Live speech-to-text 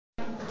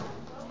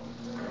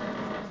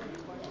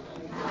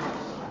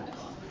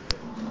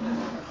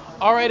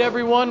All right,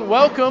 everyone,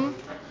 welcome.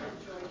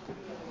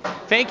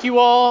 Thank you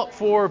all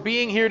for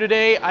being here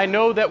today. I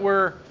know that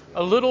we're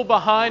a little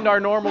behind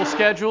our normal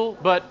schedule,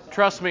 but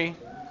trust me,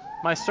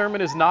 my sermon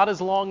is not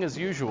as long as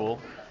usual,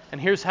 and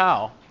here's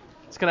how.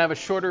 It's going to have a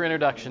shorter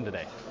introduction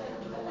today.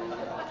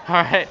 All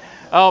right,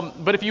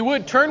 but if you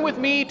would, turn with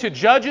me to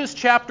Judges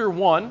chapter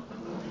 1,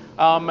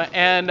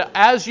 and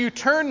as you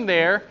turn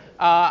there,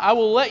 I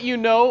will let you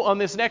know on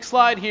this next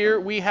slide here,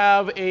 we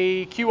have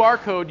a QR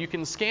code. You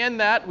can scan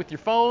that with your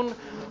phone,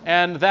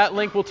 and that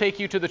link will take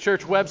you to the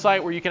church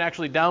website where you can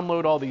actually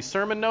download all these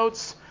sermon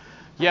notes.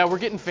 Yeah, we're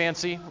getting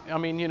fancy. I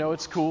mean,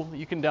 it's cool.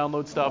 You can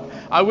download stuff.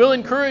 I will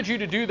encourage you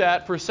to do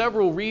that for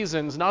several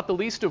reasons, not the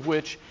least of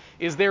which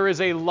is there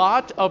is a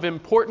lot of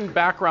important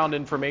background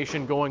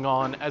information going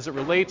on as it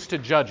relates to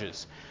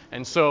Judges.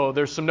 And so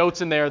there's some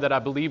notes in there that I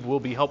believe will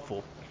be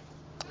helpful.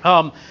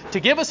 To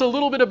give us a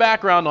little bit of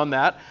background on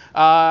that,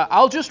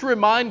 I'll just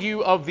remind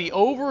you of the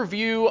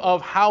overview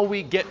of how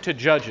we get to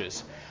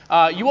Judges.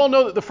 You all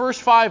know that the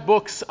first 5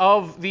 books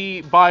of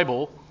the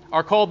Bible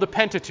are called the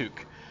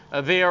Pentateuch.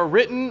 They are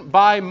written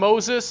by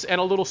Moses,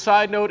 and a little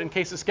side note in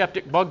case a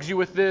skeptic bugs you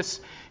with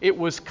this, it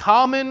was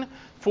common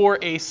for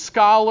a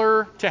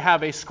scholar to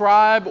have a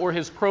scribe or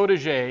his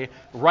protege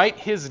write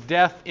his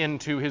death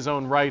into his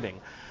own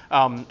writing.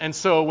 And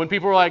so when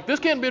people were like, this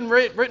can't have been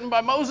written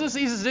by Moses,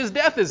 his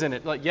death is in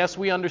it. Like, yes,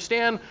 we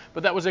understand,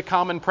 but that was a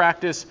common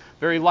practice.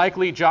 Very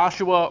likely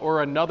Joshua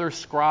or another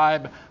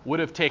scribe would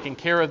have taken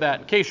care of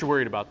that, in case you're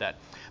worried about that.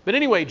 But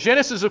anyway,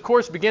 Genesis, of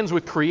course, begins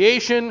with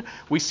creation.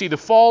 We see the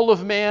fall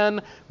of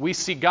man. We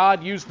see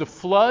God use the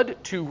flood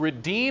to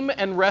redeem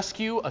and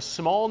rescue a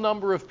small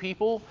number of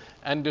people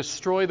and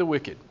destroy the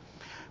wicked.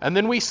 And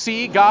then we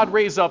see God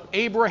raise up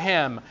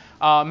Abraham,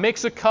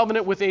 makes a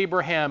covenant with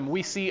Abraham.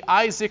 We see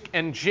Isaac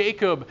and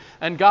Jacob,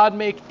 and God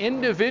make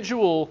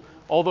individual,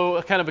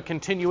 although kind of a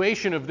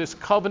continuation of this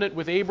covenant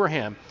with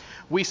Abraham.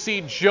 We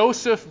see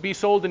Joseph be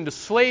sold into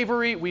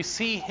slavery. We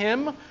see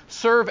him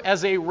serve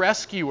as a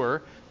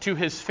rescuer to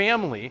his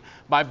family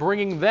by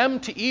bringing them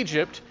to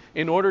Egypt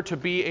in order to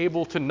be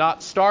able to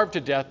not starve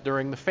to death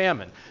during the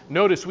famine.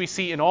 Notice we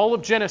see in all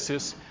of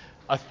Genesis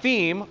a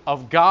theme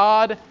of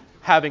God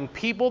having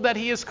people that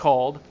he has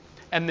called,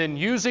 and then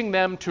using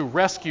them to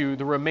rescue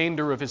the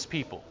remainder of his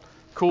people.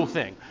 Cool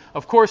thing.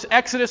 Of course,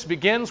 Exodus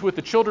begins with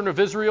the children of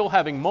Israel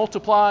having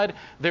multiplied.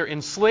 They're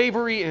in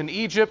slavery in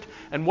Egypt,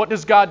 and what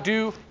does God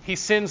do? He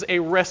sends a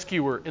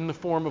rescuer in the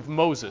form of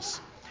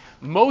Moses.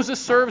 Moses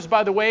serves,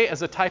 by the way,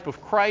 as a type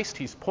of Christ.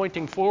 He's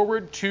pointing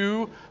forward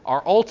to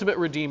our ultimate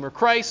Redeemer,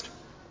 Christ.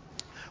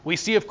 We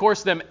see, of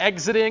course, them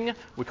exiting.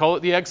 We call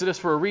it the Exodus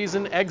for a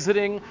reason.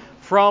 Exiting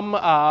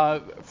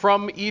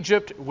from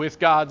Egypt with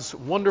God's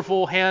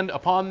wonderful hand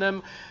upon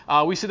them.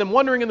 We see them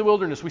wandering in the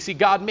wilderness. We see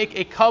God make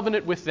a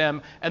covenant with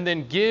them and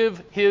then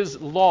give his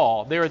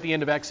law there at the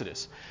end of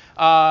Exodus.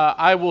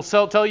 I will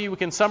tell you we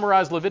can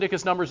summarize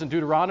Leviticus, Numbers, and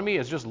Deuteronomy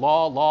as just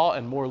law, law,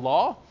 and more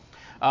law.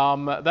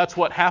 That's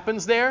what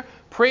happens there.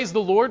 Praise the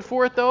Lord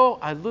for it, though.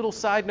 A little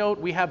side note,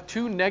 we have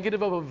too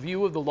negative of a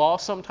view of the law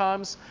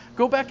sometimes.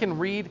 Go back and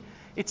read.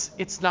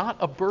 It's not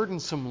a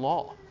burdensome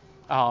law.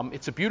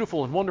 It's a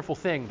beautiful and wonderful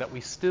thing that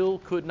we still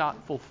could not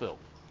fulfill.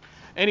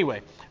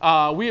 Anyway,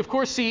 we of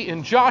course see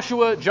in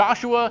Joshua.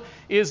 Joshua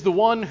is the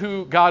one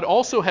who God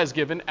also has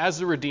given as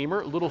the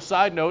Redeemer. Little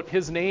side note,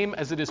 his name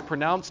as it is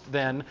pronounced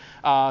then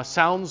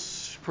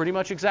sounds pretty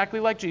much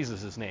exactly like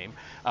Jesus' name.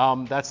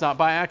 That's not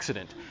by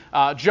accident.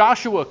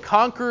 Joshua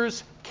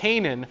conquers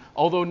Canaan,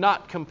 although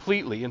not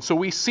completely. And so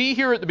we see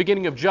here at the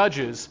beginning of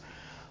Judges,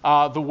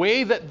 the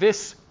way that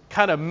this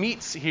kind of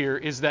meets here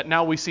is that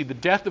now we see the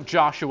death of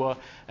Joshua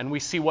and we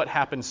see what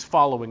happens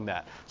following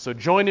that. So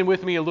join in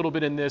with me a little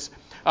bit in this.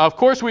 Of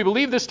course, we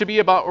believe this to be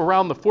about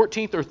around the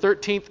 14th or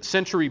 13th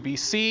century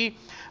BC.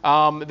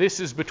 This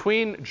is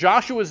between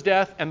Joshua's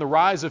death and the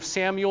rise of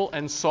Samuel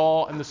and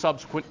Saul and the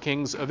subsequent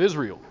kings of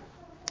Israel.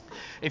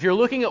 If you're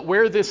looking at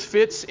where this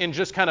fits in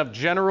just kind of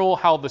general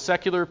how the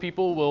secular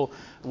people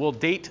will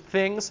date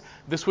things,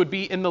 this would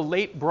be in the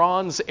late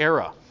Bronze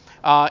era.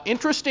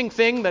 Interesting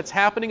thing that's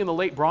happening in the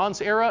late Bronze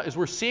era is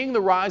we're seeing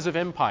the rise of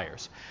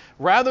empires.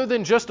 Rather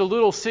than just a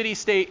little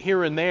city-state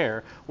here and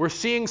there, we're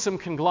seeing some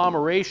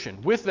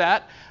conglomeration. With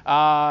that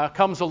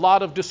comes a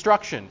lot of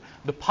destruction.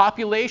 The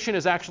population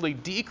is actually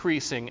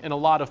decreasing in a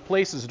lot of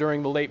places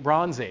during the late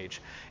Bronze Age.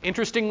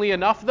 Interestingly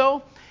enough,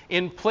 though,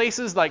 in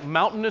places like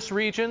mountainous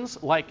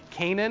regions, like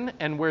Canaan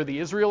and where the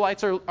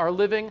Israelites are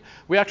living,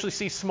 we actually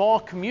see small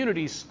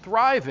communities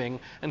thriving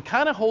and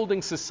kind of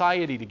holding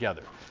society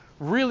together.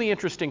 Really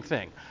interesting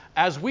thing.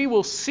 As we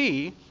will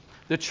see,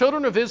 the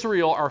children of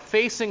Israel are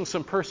facing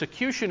some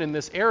persecution in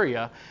this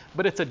area,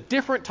 but it's a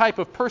different type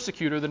of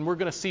persecutor than we're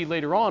going to see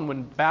later on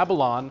when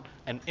Babylon,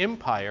 an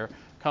empire,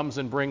 comes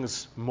and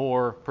brings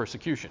more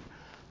persecution.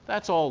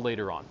 That's all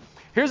later on.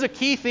 Here's a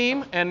key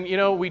theme, and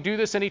we do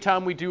this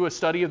anytime we do a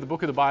study of the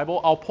book of the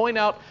Bible. I'll point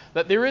out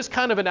that there is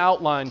kind of an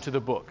outline to the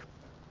book.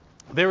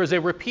 there is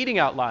a repeating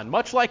outline.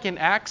 Much like in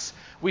Acts,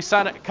 we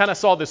kind of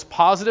saw this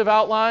positive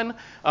outline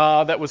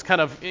that was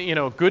kind of,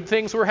 good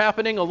things were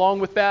happening along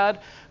with bad.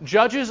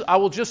 Judges, I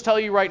will just tell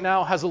you right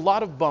now, has a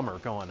lot of bummer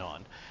going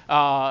on.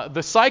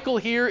 The cycle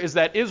here is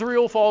that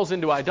Israel falls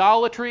into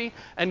idolatry,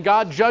 and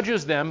God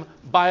judges them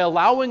by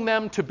allowing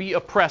them to be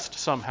oppressed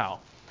somehow.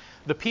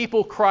 The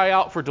people cry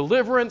out for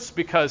deliverance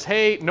because,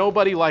 hey,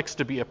 nobody likes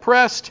to be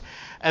oppressed.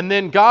 And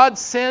then God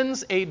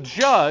sends a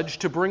judge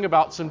to bring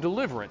about some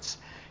deliverance.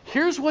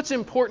 Here's what's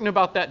important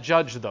about that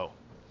judge, though.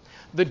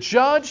 The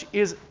judge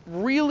is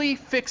really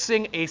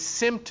fixing a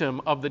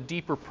symptom of the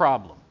deeper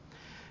problem.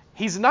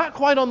 He's not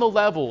quite on the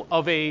level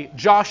of a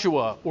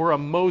Joshua or a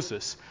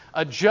Moses.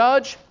 A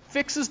judge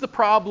fixes the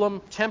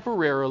problem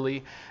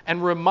temporarily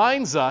and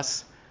reminds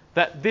us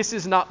that this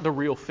is not the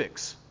real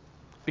fix.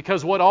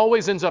 Because what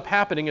always ends up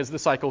happening is the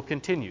cycle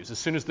continues. As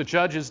soon as the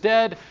judge is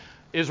dead,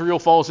 Israel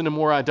falls into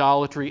more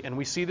idolatry, and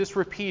we see this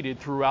repeated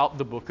throughout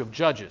the book of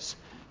Judges.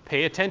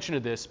 Pay attention to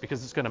this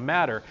because it's going to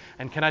matter.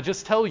 And can I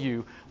just tell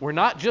you, we're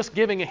not just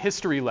giving a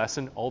history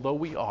lesson, although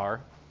we are.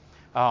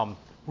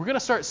 We're going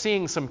to start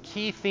seeing some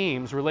key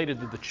themes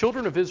related to the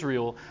children of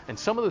Israel and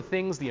some of the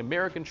things the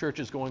American church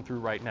is going through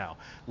right now.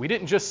 We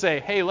didn't just say,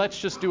 hey, let's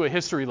just do a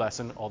history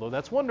lesson, although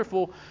that's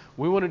wonderful.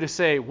 We wanted to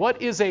say,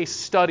 what is a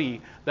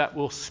study that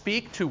will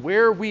speak to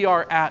where we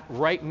are at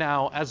right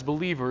now as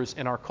believers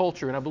in our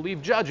culture? And I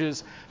believe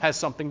Judges has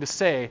something to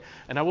say.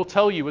 And I will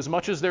tell you, as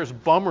much as there's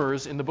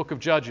bummers in the book of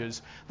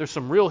Judges, there's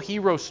some real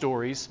hero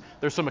stories.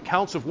 There's some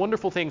accounts of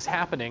wonderful things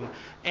happening.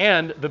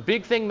 And the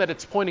big thing that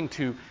it's pointing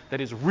to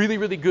that is really,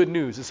 really good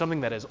news is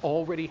something that has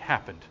already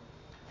happened.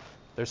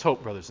 There's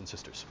hope, brothers and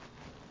sisters.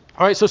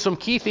 All right, so some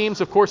key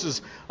themes, of course,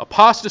 is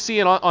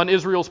apostasy on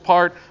Israel's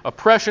part,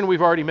 oppression,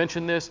 we've already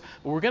mentioned this,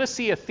 but we're going to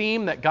see a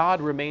theme that God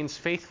remains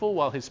faithful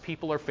while his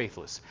people are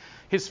faithless.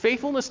 His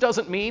faithfulness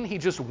doesn't mean he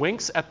just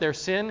winks at their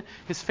sin.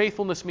 His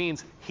faithfulness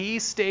means he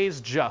stays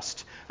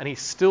just, and he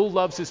still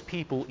loves his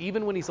people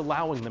even when he's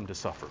allowing them to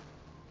suffer.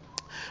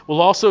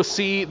 We'll also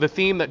see the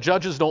theme that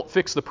judges don't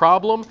fix the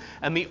problem,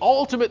 and the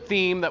ultimate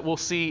theme that we'll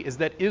see is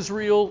that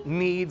Israel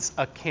needs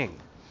a king.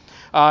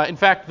 In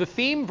fact, the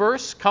theme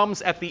verse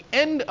comes at the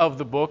end of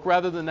the book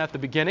rather than at the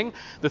beginning.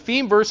 The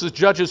theme verse is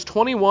Judges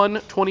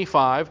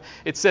 21:25.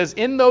 It says,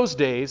 "In those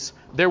days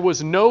there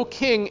was no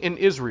king in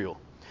Israel.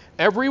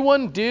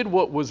 Everyone did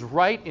what was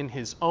right in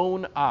his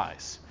own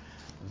eyes."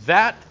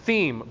 That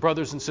theme,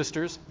 brothers and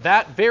sisters,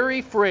 that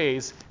very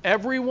phrase,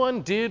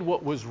 everyone did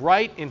what was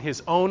right in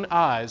his own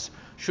eyes,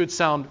 should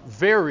sound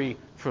very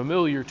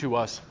familiar to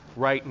us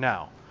right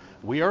now.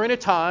 We are in a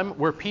time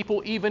where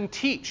people even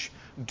teach,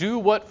 do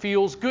what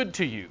feels good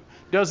to you.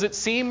 Does it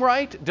seem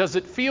right? Does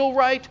it feel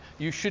right?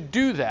 You should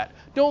do that.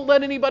 Don't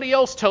let anybody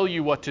else tell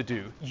you what to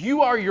do.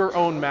 You are your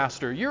own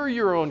master. You're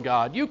your own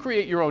God. You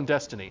create your own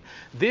destiny.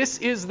 This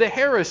is the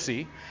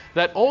heresy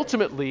that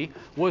ultimately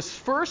was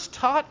first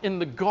taught in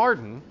the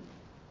garden,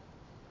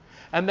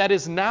 and that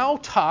is now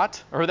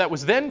taught, or that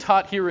was then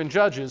taught here in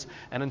Judges,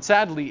 and then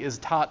sadly is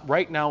taught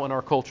right now in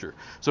our culture.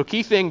 So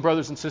key thing,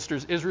 brothers and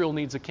sisters, Israel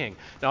needs a king.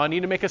 Now I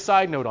need to make a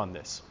side note on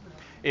this.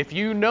 If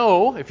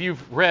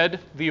you've read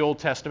the Old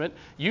Testament,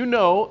 you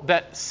know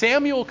that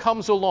Samuel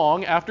comes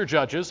along after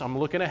Judges. I'm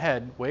looking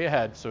ahead, way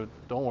ahead, so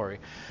don't worry.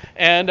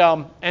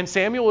 And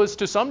Samuel is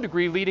to some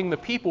degree leading the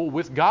people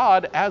with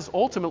God as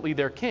ultimately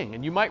their king.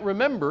 And you might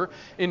remember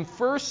in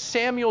 1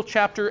 Samuel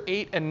chapter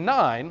 8 and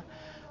 9,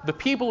 the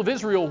people of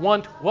Israel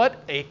want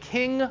what? A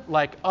king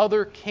like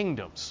other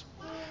kingdoms.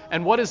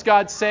 And what does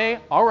God say?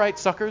 All right,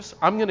 suckers,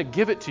 I'm going to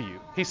give it to you.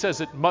 He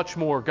says it much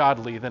more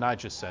godly than I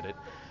just said it.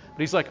 But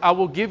he's like, I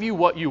will give you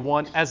what you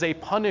want as a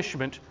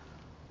punishment.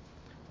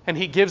 And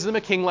he gives them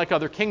a king like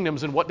other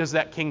kingdoms. And what does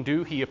that king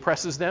do? He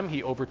oppresses them.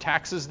 He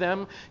overtaxes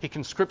them. He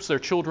conscripts their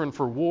children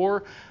for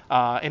war.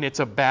 And it's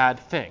a bad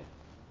thing.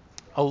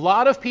 A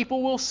lot of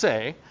people will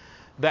say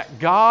that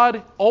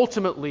God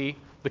ultimately,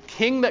 the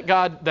king that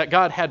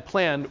God had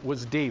planned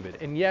was David.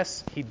 And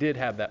yes, he did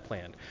have that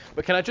planned.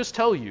 But can I just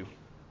tell you,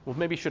 well,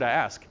 maybe should I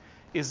ask,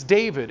 is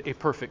David a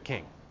perfect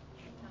king?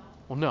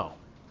 Well, no.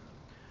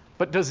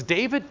 But does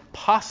David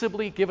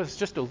possibly give us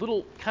just a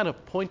little kind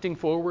of pointing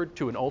forward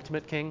to an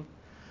ultimate king?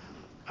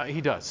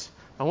 He does.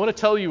 I want to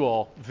tell you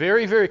all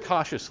very, very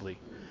cautiously,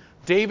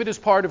 David is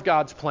part of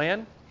God's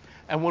plan.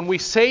 And when we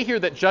say here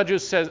that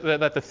Judges says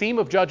that the theme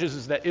of Judges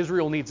is that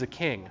Israel needs a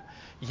king,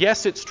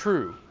 yes, it's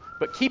true.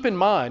 But keep in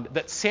mind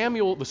that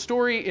Samuel, the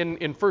story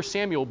in 1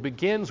 Samuel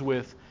begins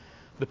with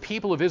the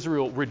people of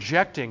Israel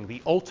rejecting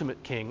the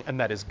ultimate king, and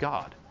that is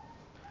God.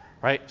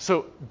 Right?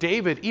 So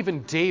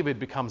even David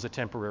becomes a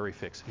temporary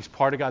fix. He's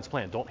part of God's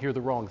plan. Don't hear the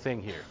wrong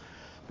thing here.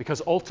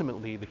 Because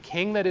ultimately, the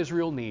king that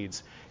Israel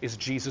needs is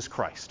Jesus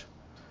Christ.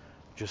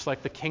 Just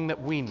like the king that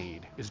we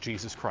need is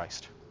Jesus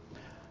Christ.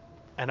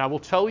 And I will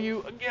tell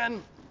you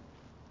again,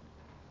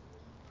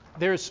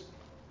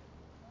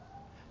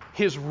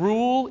 his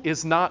rule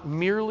is not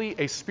merely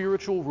a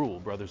spiritual rule,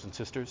 brothers and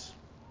sisters.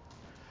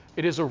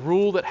 It is a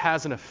rule that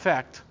has an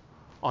effect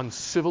on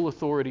civil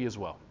authority as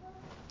well.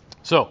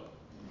 So,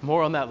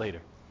 more on that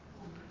later.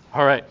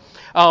 All right.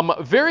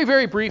 Very,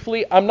 very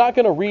briefly, I'm not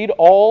going to read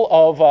all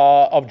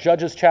of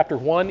Judges chapter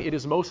 1. It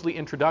is mostly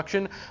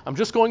introduction. I'm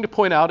just going to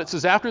point out, it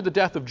says, after the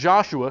death of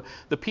Joshua,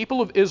 the people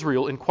of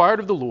Israel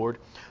inquired of the Lord,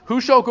 who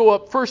shall go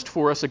up first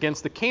for us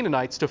against the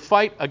Canaanites to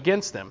fight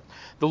against them?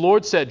 The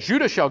Lord said,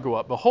 Judah shall go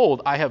up.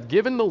 Behold, I have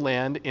given the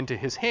land into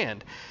his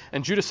hand.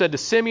 And Judah said to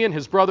Simeon,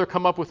 his brother,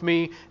 come up with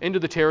me into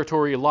the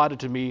territory allotted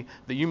to me,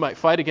 that you might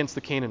fight against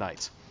the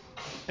Canaanites.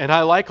 And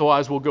I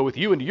likewise will go with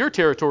you into your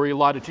territory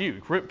allotted to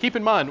you. Keep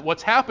in mind,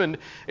 what's happened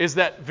is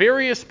that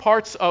various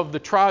parts of the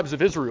tribes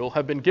of Israel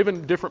have been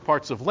given different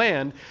parts of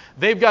land.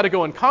 They've got to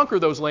go and conquer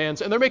those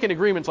lands, and they're making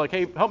agreements like,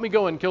 hey, help me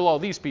go and kill all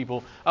these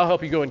people. I'll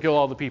help you go and kill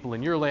all the people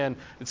in your land.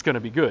 It's going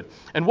to be good.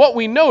 And what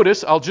we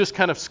notice, I'll just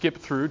kind of skip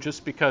through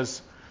just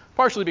because,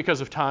 partially because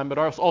of time, but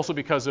also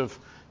because of,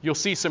 you'll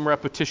see some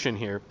repetition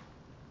here.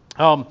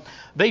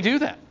 They do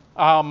that.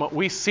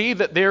 We see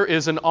that there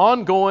is an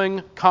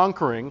ongoing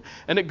conquering,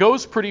 and it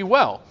goes pretty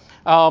well.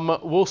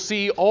 We'll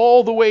see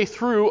all the way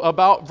through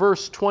about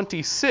verse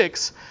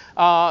 26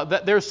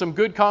 that there's some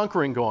good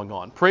conquering going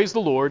on. Praise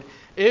the Lord.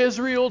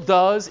 Israel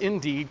does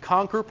indeed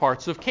conquer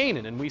parts of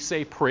Canaan, and we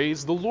say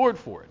praise the Lord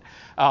for it.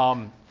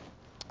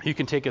 You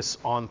can take us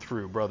on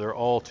through, brother,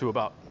 all to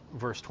about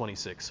verse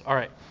 26. All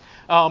right.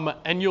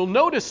 And you'll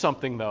notice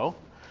something, though,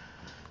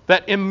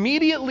 that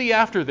immediately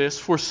after this,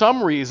 for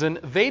some reason,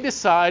 they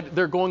decide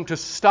they're going to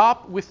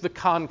stop with the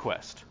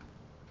conquest.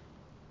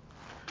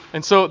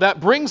 And so that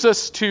brings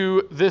us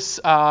to this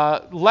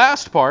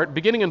last part,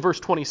 beginning in verse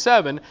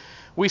 27,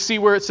 we see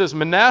where it says,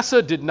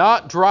 Manasseh did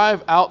not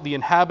drive out the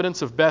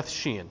inhabitants of Beth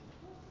Shean.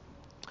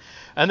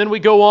 And then we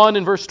go on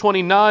in verse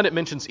 29, it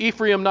mentions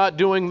Ephraim not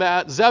doing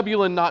that,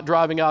 Zebulun not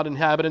driving out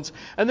inhabitants,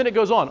 and then it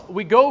goes on.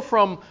 We go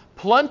from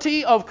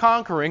plenty of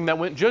conquering that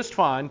went just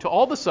fine to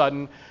all of a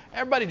sudden,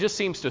 everybody just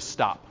seems to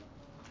stop.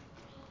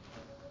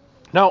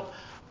 Now,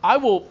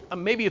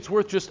 maybe it's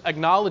worth just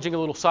acknowledging a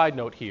little side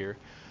note here.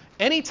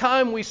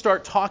 Anytime we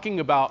start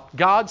talking about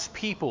God's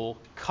people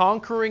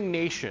conquering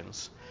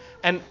nations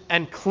and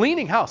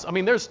cleaning house, I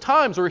mean, there's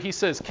times where he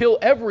says, kill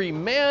every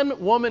man,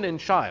 woman, and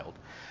child.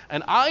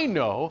 And I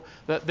know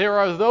that there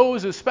are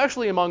those,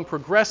 especially among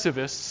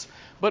progressivists,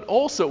 but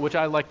also, which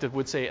I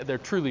would say they're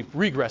truly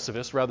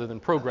regressivists rather than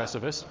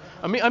progressivists.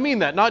 I mean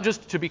that, not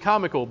just to be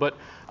comical, but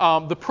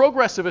the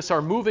progressivists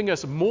are moving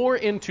us more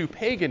into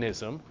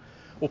paganism.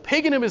 Well,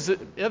 paganism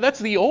that's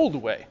the old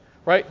way,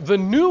 right? The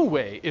new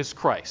way is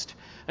Christ.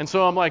 And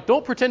so I'm like,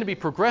 don't pretend to be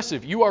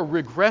progressive. You are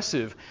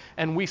regressive,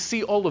 and we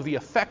see all of the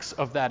effects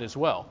of that as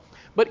well.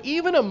 But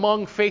even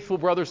among faithful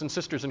brothers and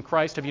sisters in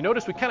Christ, have you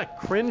noticed we kind of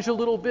cringe a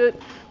little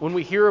bit when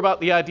we hear about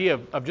the idea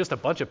of just a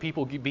bunch of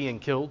people being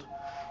killed?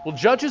 Well,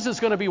 Judges is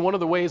going to be one of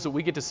the ways that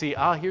we get to see,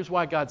 here's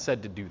why God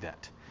said to do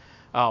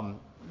that.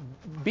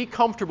 Be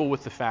comfortable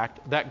with the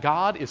fact that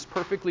God is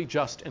perfectly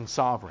just and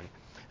sovereign.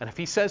 And if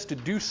he says to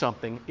do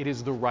something, it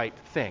is the right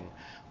thing.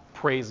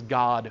 Praise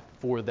God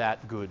for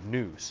that good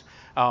news.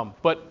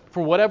 But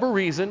for whatever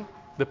reason,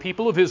 the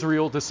people of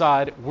Israel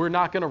decide we're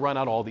not going to run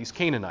out all these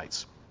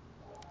Canaanites.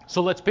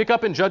 So let's pick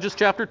up in Judges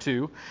chapter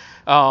 2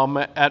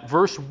 at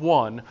verse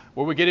 1,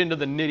 where we get into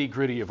the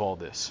nitty-gritty of all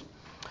this.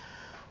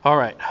 All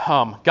right.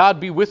 God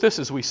be with us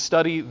as we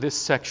study this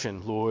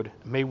section, Lord.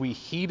 May we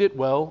heed it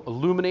well.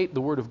 Illuminate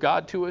the word of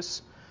God to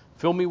us.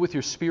 Fill me with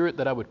your spirit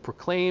that I would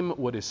proclaim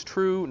what is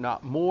true,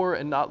 not more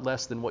and not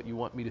less than what you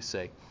want me to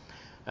say.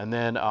 And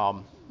then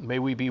may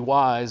we be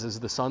wise as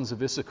the sons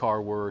of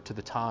Issachar were to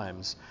the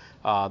times,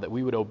 that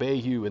we would obey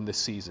you in this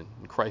season.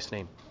 In Christ's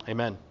name,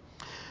 amen.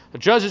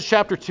 Judges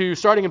chapter 2,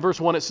 starting in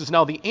verse 1, it says,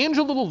 Now the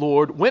angel of the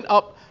Lord went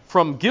up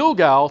from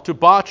Gilgal to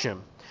Bochim,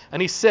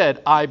 and he said,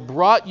 I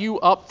brought you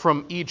up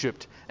from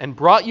Egypt, and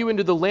brought you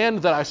into the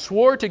land that I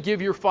swore to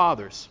give your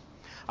fathers.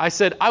 I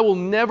said, I will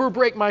never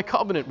break my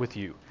covenant with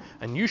you,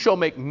 and you shall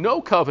make no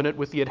covenant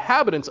with the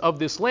inhabitants of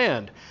this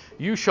land.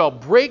 You shall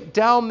break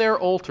down their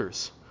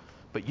altars,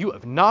 but you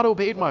have not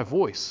obeyed my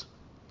voice.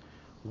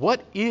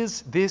 What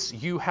is this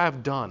you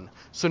have done?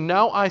 So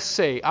now I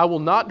say, I will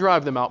not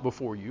drive them out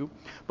before you,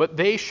 but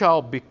they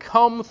shall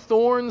become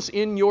thorns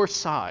in your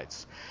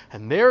sides,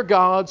 and their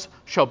gods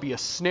shall be a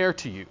snare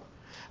to you.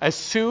 As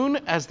soon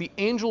as the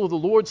angel of the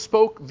Lord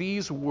spoke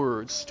these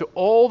words to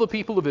all the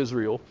people of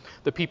Israel,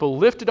 the people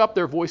lifted up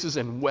their voices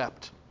and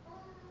wept.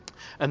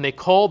 And they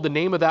called the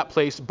name of that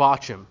place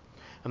Bochim,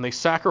 and they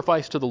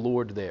sacrificed to the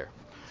Lord there.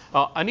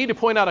 I need to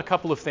point out a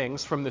couple of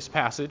things from this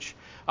passage.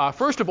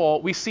 First of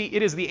all, we see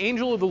it is the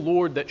angel of the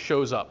Lord that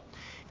shows up.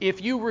 If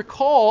you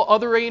recall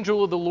other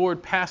angel of the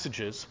Lord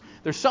passages,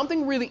 there's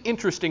something really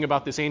interesting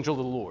about this angel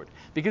of the Lord,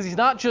 because he's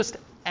not just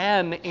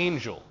an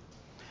angel.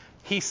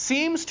 He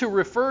seems to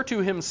refer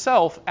to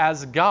himself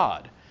as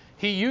God.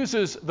 He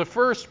uses the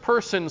first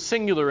person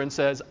singular and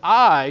says,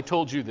 I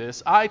told you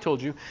this, I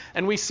told you.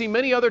 And we see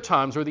many other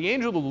times where the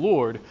angel of the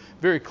Lord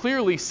very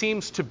clearly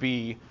seems to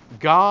be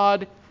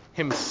God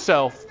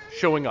himself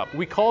showing up.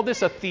 We call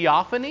this a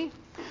theophany.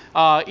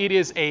 It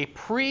is a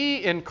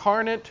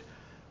pre-incarnate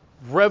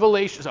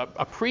revelation,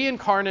 a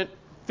pre-incarnate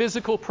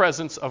physical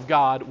presence of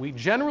God. We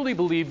generally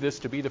believe this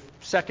to be the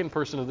second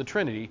person of the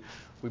Trinity.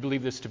 We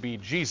believe this to be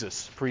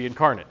Jesus,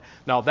 pre-incarnate.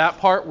 Now, that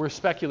part we're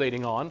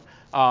speculating on,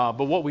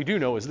 but what we do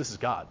know is this is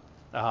God.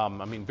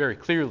 Very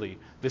clearly,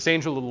 this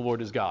angel of the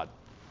Lord is God.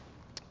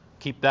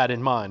 Keep that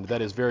in mind.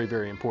 That is very,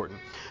 very important.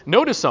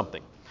 Notice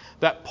something.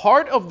 That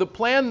part of the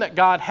plan that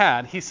God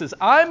had, he says,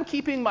 I'm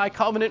keeping my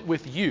covenant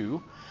with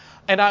you,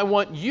 and I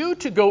want you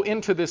to go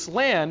into this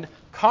land,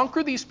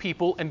 conquer these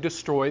people, and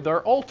destroy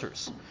their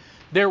altars.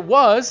 There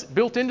was,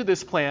 built into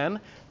this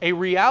plan, a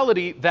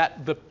reality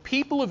that the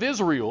people of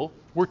Israel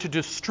were to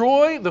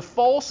destroy the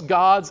false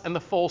gods and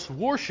the false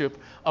worship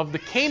of the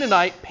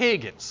Canaanite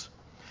pagans.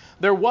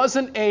 There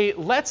wasn't a,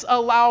 let's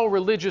allow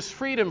religious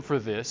freedom for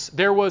this.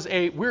 There was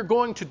a, we're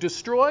going to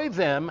destroy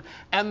them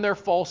and their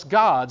false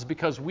gods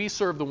because we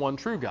serve the one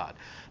true God.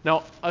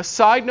 Now, a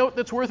side note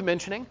that's worth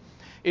mentioning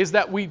is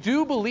that we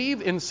do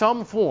believe in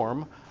some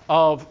form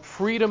of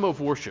freedom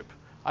of worship.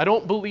 I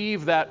don't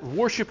believe that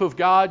worship of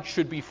God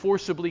should be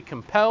forcibly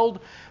compelled,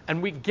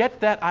 and we get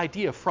that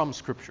idea from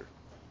Scripture.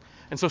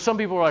 And so some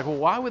people are like, well,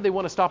 why would they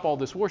want to stop all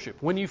this worship?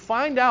 When you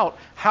find out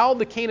how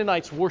the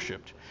Canaanites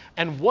worshipped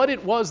and what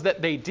it was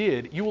that they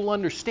did, you will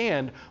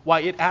understand why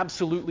it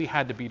absolutely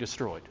had to be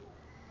destroyed.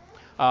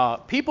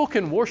 People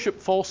can worship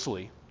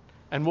falsely,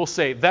 and we'll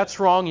say, that's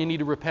wrong, you need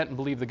to repent and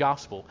believe the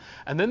gospel.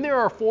 And then there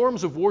are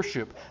forms of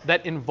worship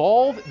that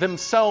involve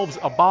themselves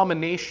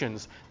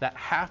abominations that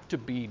have to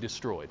be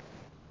destroyed.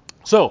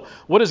 So,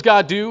 what does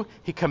God do?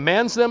 He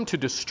commands them to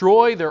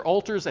destroy their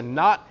altars and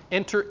not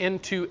enter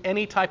into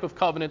any type of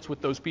covenants with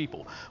those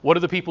people. What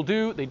do the people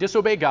do? They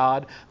disobey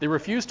God, they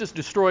refuse to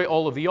destroy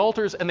all of the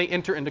altars, and they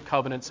enter into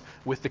covenants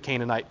with the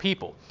Canaanite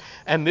people.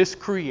 And this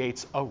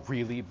creates a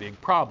really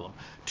big problem.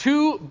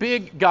 Two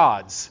big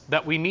gods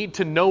that we need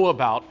to know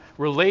about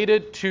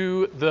related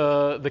to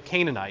the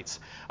Canaanites.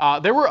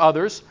 There were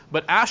others,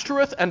 but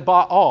Ashtoreth and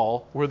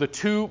Baal were the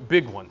two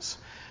big ones.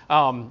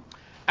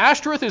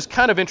 Ashtoreth is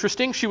kind of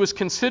interesting. She was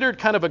considered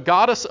kind of a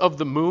goddess of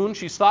the moon.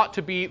 She's thought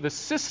to be the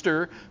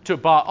sister to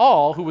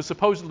Baal, who was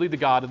supposedly the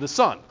god of the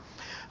sun.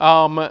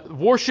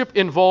 Worship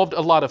involved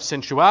a lot of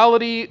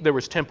sensuality. There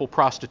was temple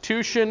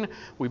prostitution.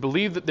 We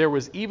believe that there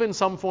was even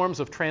some forms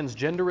of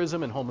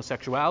transgenderism and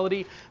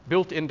homosexuality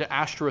built into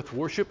Ashtoreth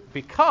worship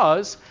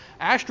because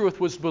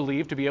Ashtoreth was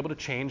believed to be able to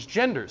change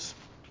genders.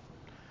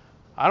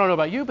 I don't know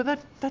about you, but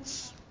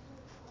that's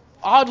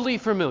oddly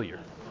familiar.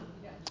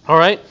 All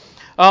right.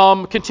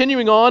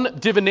 Continuing on,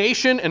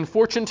 divination and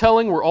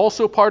fortune-telling were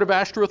also part of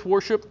Ashtoreth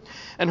worship,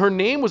 and her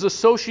name was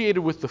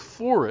associated with the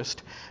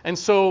forest, and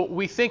so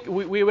we think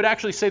we would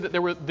actually say that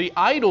the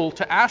idol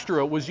to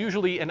Ashtoreth was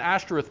usually an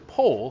Ashtoreth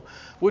pole,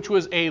 which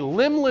was a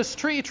limbless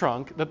tree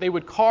trunk that they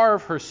would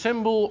carve her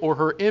symbol or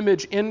her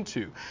image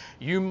into.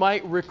 You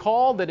might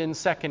recall that in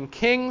 2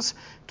 Kings,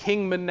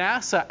 King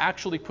Manasseh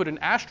actually put an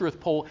Ashtoreth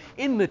pole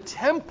in the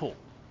temple,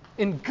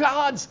 in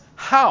God's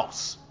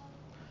house.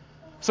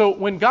 So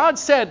when God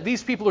said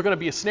these people are going to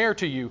be a snare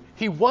to you,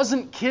 he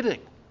wasn't kidding.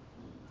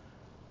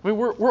 I mean,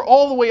 we're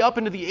all the way up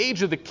into the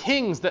age of the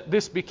kings that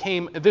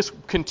this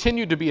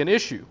continued to be an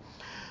issue.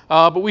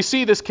 But we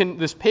see this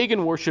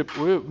pagan worship,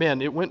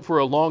 man, it went for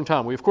a long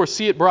time. We, of course,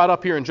 see it brought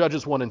up here in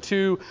Judges 1 and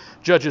 2,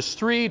 Judges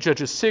 3,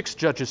 Judges 6,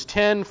 Judges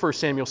 10, 1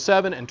 Samuel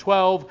 7 and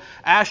 12.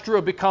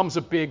 Ashtoreth becomes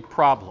a big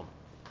problem.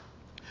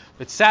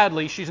 But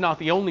sadly, she's not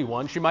the only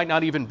one. She might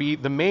not even be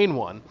the main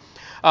one.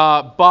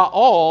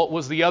 Baal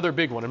was the other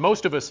big one. And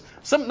most of us,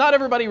 not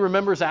everybody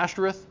remembers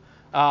Ashtoreth,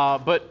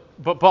 but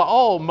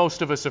Baal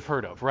most of us have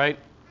heard of, right?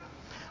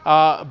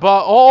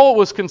 Baal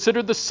was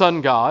considered the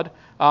sun god.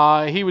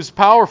 He was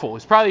powerful.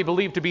 He's probably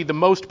believed to be the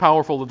most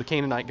powerful of the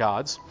Canaanite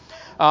gods.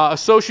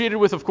 Associated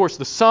with, of course,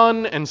 the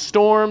sun and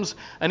storms,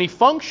 and he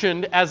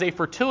functioned as a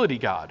fertility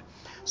god.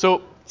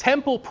 So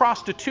temple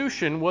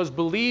prostitution was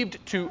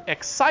believed to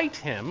excite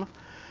him,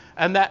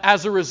 and that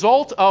as a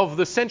result of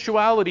the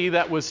sensuality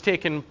that was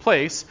taking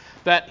place,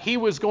 that he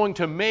was going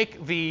to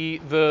make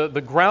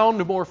the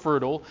ground more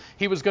fertile,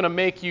 he was going to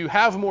make you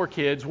have more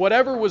kids,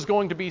 whatever was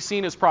going to be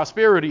seen as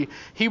prosperity,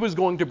 he was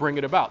going to bring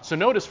it about. So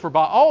notice for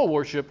Baal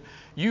worship,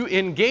 you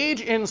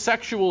engage in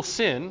sexual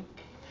sin,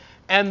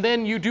 and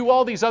then you do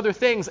all these other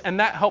things, and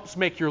that helps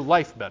make your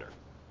life better.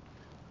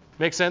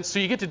 Make sense? So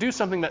you get to do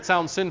something that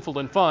sounds sinful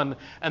and fun,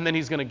 and then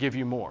he's going to give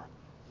you more.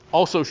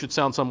 Also should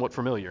sound somewhat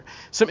familiar.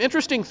 Some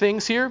interesting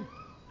things here.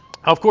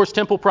 Of course,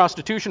 temple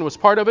prostitution was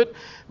part of it,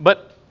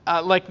 but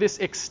like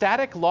this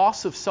ecstatic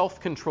loss of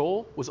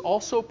self-control was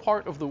also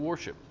part of the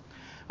worship.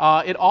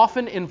 It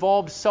often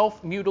involved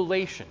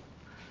self-mutilation.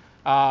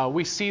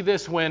 We see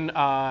this when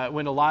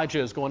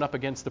Elijah is going up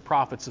against the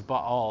prophets of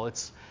Baal.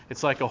 It's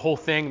like a whole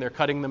thing. They're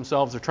cutting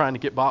themselves. They're trying to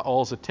get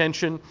Baal's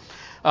attention.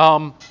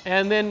 And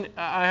then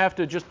I have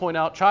to just point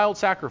out, child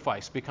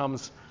sacrifice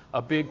becomes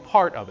a big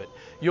part of it.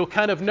 You'll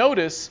kind of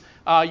notice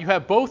you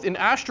have both in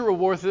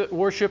Ashtoreth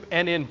worship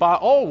and in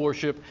Baal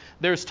worship,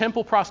 there's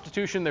temple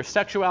prostitution, there's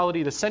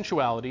sexuality, the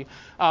sensuality.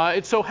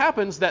 It so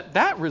happens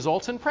that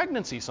results in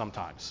pregnancy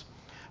sometimes.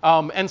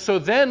 And so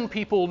then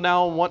people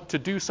now want to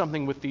do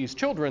something with these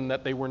children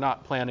that they were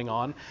not planning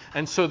on,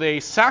 and so they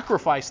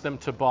sacrifice them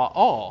to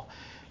Baal.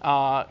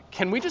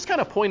 Can we just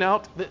kind of point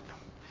out that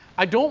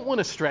I don't want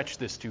to stretch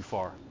this too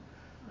far,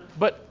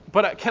 but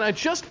can I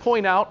just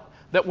point out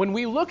that when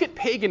we look at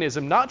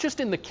paganism, not just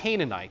in the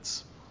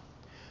Canaanites,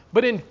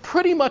 but in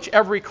pretty much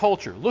every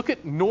culture, look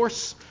at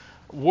Norse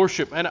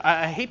worship, and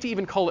I hate to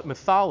even call it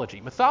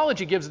mythology.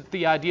 Mythology gives it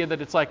the idea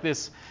that it's like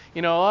this,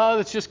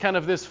 it's just kind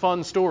of this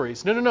fun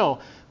stories. No.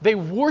 They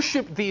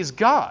worshiped these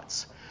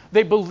gods.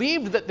 They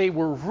believed that they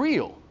were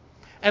real.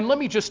 And let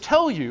me just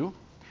tell you,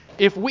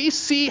 if we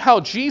see how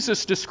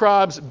Jesus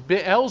describes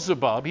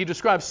Beelzebub, he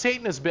describes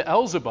Satan as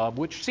Beelzebub,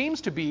 which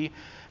seems to be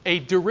a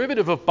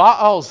derivative of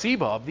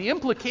Baal-zebub. The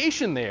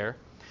implication there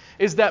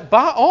is that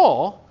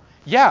Baal,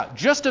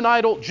 just an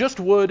idol, just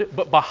wood,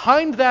 but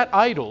behind that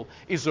idol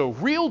is a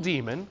real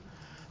demon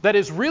that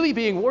is really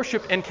being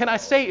worshipped, and can I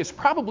say is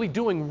probably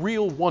doing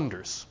real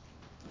wonders.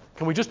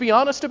 Can we just be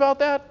honest about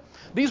that?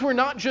 These were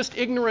not just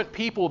ignorant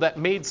people that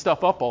made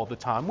stuff up all the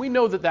time. We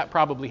know that that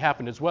probably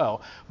happened as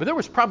well. But there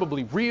was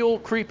probably real,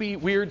 creepy,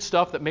 weird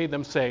stuff that made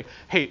them say,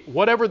 hey,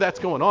 whatever that's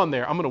going on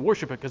there, I'm going to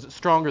worship it because it's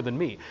stronger than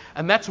me.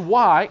 And that's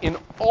why in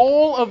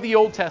all of the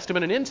Old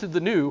Testament and into the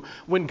New,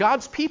 when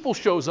God's people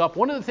shows up,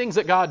 one of the things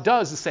that God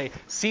does is say,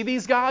 see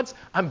these gods?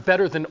 I'm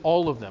better than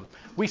all of them.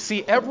 We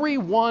see every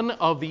one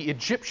of the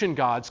Egyptian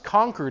gods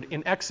conquered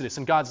in Exodus.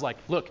 And God's like,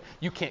 look,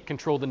 you can't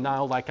control the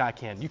Nile like I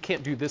can. You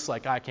can't do this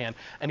like I can.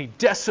 And he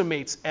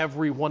decimates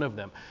every one of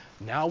them.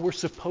 Now we're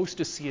supposed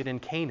to see it in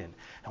Canaan.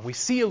 And we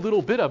see a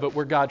little bit of it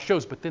where God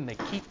shows, but then they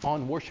keep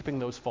on worshiping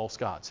those false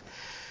gods.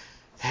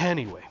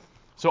 Anyway,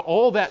 so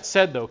all that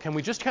said, though, can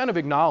we just kind of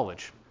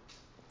acknowledge,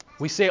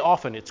 we say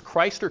often it's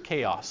Christ or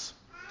chaos.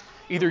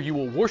 Either you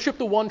will worship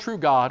the one true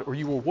God or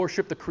you will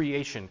worship the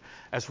creation,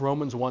 as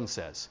Romans 1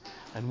 says.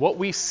 And what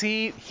we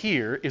see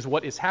here is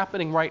what is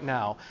happening right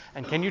now.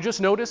 And can you just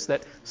notice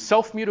that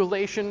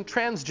self-mutilation,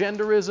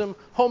 transgenderism,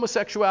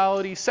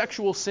 homosexuality,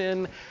 sexual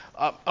sin,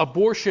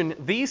 abortion,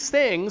 these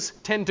things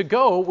tend to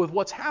go with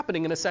what's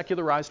happening in a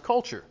secularized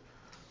culture.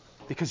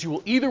 Because you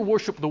will either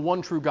worship the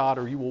one true God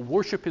or you will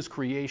worship his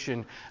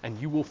creation, and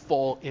you will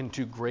fall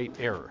into great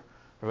error.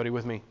 Everybody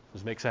with me?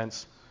 Does it make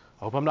sense?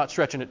 I hope I'm not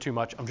stretching it too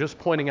much. I'm just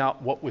pointing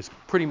out what was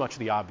pretty much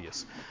the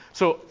obvious.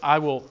 So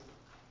a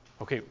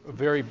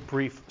very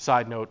brief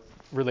side note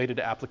related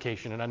to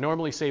application. And I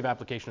normally save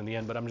application in the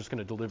end, but I'm just going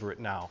to deliver it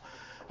now.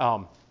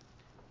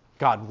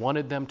 God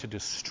wanted them to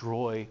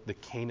destroy the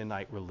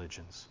Canaanite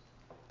religions.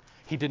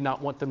 He did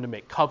not want them to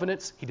make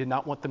covenants. He did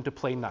not want them to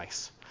play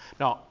nice.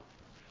 Now,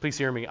 please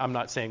hear me. I'm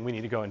not saying we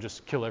need to go and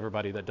just kill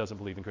everybody that doesn't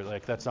believe in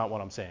Christ. That's not what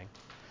I'm saying.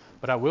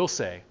 But I will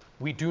say,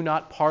 we do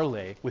not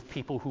parley with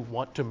people who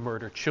want to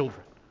murder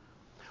children.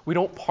 We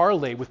don't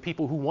parley with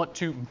people who want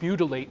to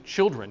mutilate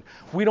children.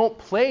 We don't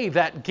play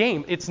that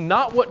game. It's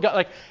not what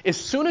God, as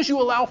soon as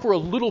you allow for a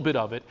little bit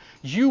of it,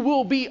 you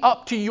will be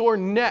up to your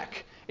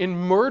neck in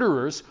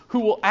murderers who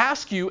will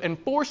ask you and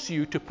force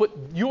you to put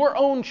your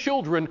own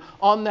children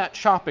on that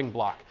chopping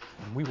block.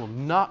 And we will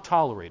not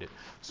tolerate it.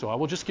 So I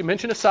will just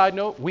mention a side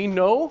note. We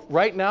know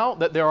right now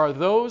that there are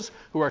those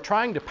who are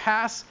trying to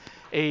pass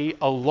a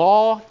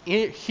law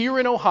here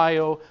in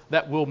Ohio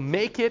that will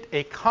make it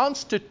a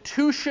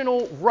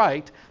constitutional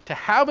right to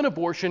have an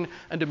abortion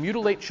and to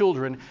mutilate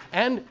children,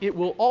 and it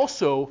will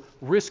also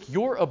risk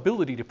your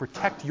ability to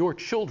protect your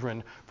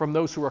children from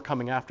those who are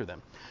coming after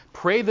them.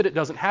 Pray that it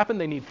doesn't happen.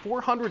 They need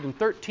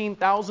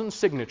 413,000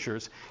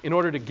 signatures in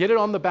order to get it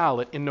on the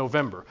ballot in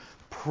November.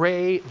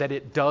 Pray that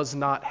it does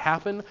not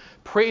happen.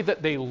 Pray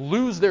that they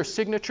lose their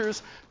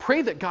signatures.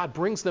 Pray that God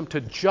brings them to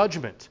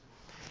judgment.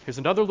 Here's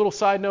another little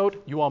side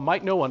note. You all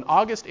might know on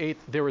August 8th,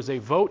 there is a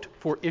vote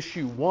for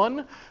issue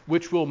 1,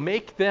 which will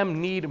make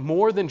them need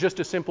more than just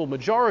a simple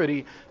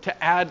majority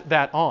to add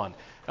that on.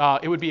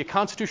 It would be a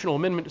constitutional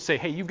amendment to say,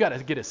 hey, you've got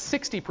to get a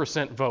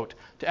 60% vote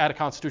to add a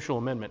constitutional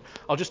amendment.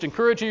 I'll just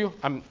encourage you.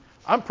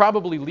 I'm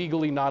probably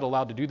legally not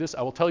allowed to do this.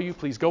 I will tell you,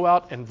 please go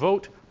out and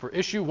vote for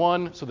issue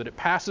 1 so that it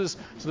passes,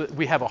 so that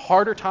we have a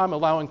harder time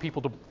allowing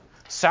people to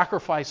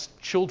sacrifice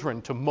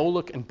children to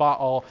Moloch and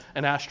Baal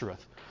and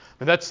Ashtoreth.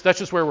 And that's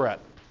just where we're at.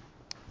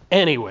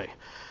 Anyway,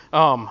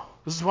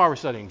 this is why we're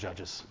studying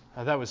Judges.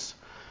 That was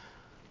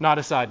not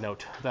a side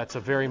note. That's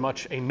very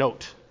much a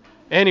note.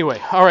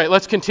 Anyway, all right,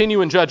 let's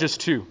continue in Judges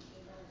 2.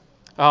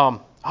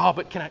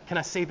 But can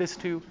I say this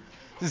too?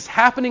 This is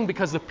happening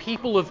because the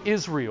people of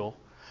Israel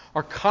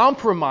are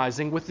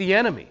compromising with the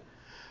enemy,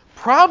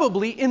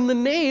 probably in the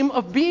name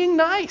of being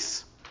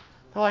nice.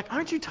 They're like,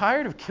 aren't you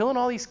tired of killing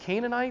all these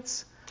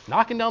Canaanites,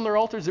 knocking down their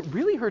altars? It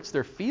really hurts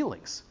their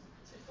feelings,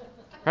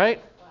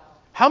 right?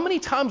 How many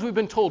times we've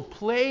been told,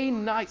 play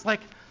nice, the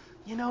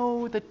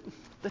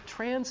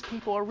trans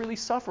people are really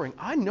suffering.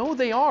 I know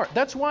they are.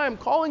 That's why I'm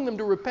calling them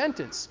to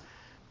repentance.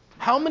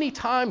 How many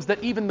times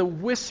that even the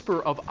whisper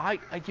of,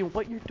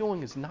 what you're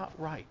doing is not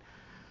right.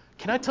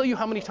 Can I tell you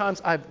how many times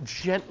I've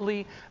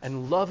gently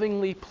and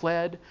lovingly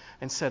pled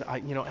and said,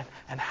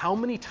 and how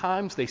many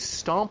times they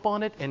stomp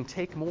on it and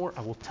take more?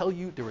 I will tell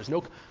you, there is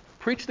no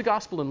Preach the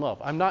gospel in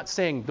love. I'm not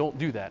saying don't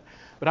do that.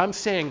 But I'm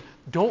saying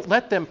don't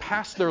let them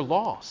pass their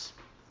laws.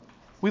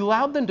 We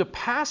allowed them to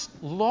pass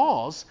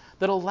laws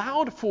that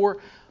allowed for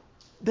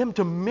them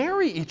to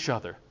marry each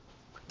other,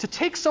 to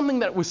take something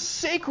that was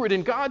sacred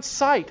in God's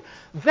sight.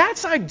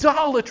 That's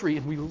idolatry,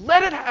 and we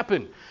let it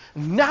happen.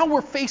 And now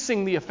we're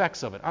facing the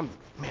effects of it.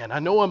 I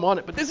know I'm on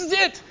it, but this is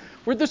it.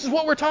 This is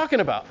what we're talking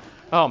about.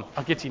 I'll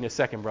get to you in a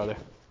second, brother.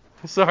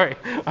 Sorry,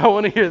 I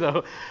want to hear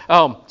though.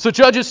 So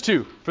Judges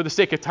 2, for the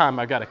sake of time,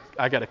 I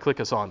gotta click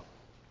us on.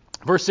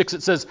 Verse 6,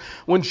 it says,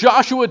 when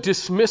Joshua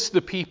dismissed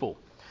the people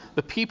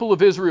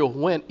of Israel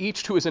went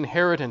each to his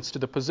inheritance, to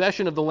the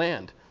possession of the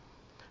land.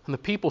 And the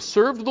people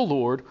served the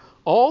Lord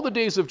all the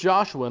days of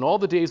Joshua and all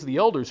the days of the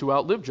elders who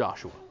outlived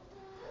Joshua.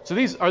 So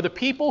these are the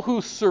people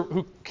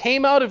who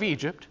came out of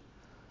Egypt.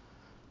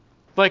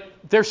 Like,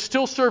 they're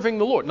still serving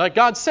the Lord. Like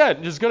God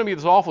said, there's going to be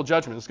this awful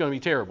judgment. It's going to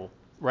be terrible,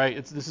 right?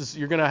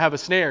 You're going to have a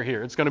snare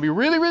here. It's going to be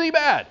really, really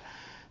bad.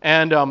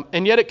 And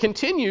yet it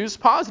continues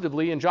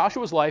positively in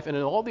Joshua's life and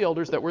in all the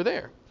elders that were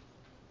there.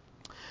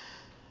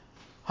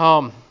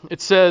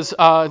 It says,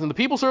 and the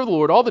people served the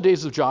Lord all the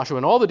days of Joshua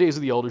and all the days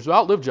of the elders who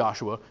outlived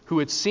Joshua, who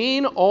had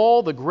seen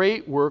all the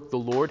great work the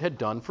Lord had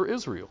done for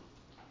Israel.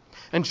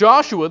 And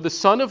Joshua, the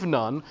son of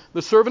Nun,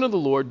 the servant of the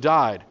Lord,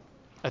 died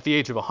at the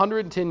age of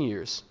 110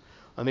 years.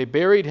 And they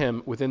buried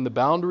him within the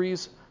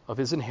boundaries of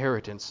his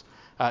inheritance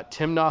at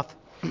Timnath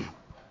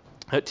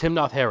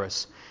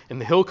Heres, in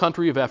the hill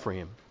country of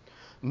Ephraim,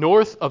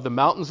 north of the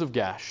mountains of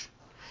Gash.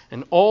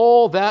 And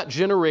all that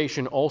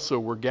generation also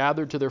were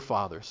gathered to their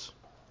fathers.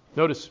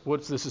 Notice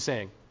what this is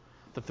saying.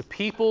 That the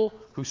people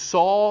who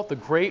saw the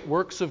great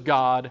works of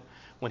God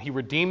when he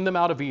redeemed them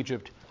out of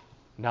Egypt,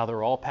 now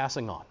they're all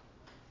passing on.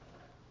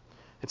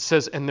 It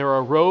says, and there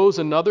arose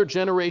another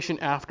generation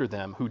after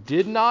them who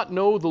did not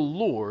know the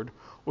Lord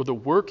or the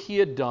work he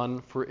had done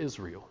for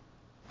Israel.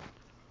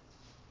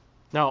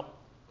 Now,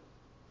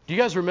 do you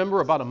guys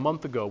remember about a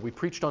month ago we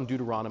preached on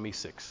Deuteronomy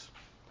 6?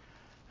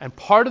 And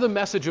part of the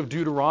message of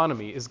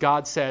Deuteronomy is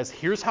God says,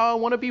 here's how I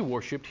want to be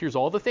worshipped. Here's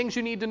all the things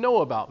you need to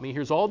know about me.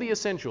 Here's all the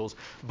essentials.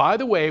 By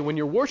the way, when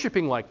you're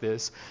worshiping like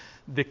this,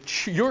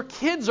 your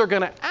kids are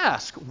going to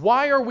ask,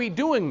 why are we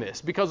doing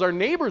this? Because our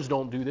neighbors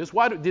don't do this.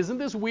 Isn't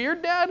this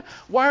weird, Dad?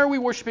 Why are we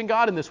worshiping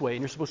God in this way?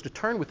 And you're supposed to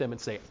turn with them and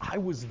say, I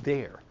was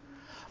there.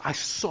 I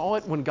saw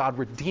it when God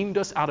redeemed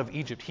us out of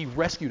Egypt. He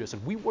rescued us,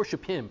 and we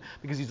worship him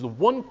because he's the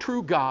one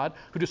true God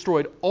who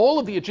destroyed all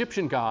of the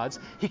Egyptian gods.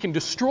 He can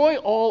destroy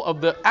all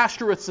of the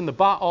Ashtoreths and the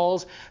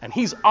Baals, and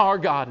he's our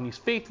God, and he's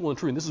faithful and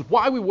true. And this is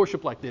why we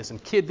worship like this.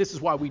 And kid, this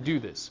is why we do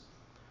this.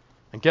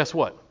 And guess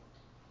what?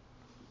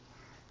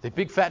 They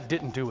big fat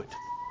didn't do it.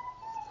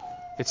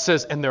 It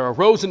says, and there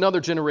arose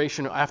another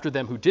generation after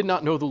them who did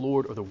not know the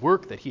Lord or the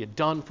work that he had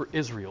done for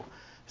Israel.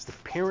 As the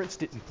parents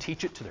didn't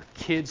teach it to their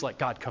kids like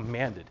God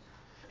commanded.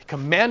 He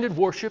commanded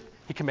worship,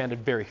 he commanded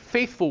very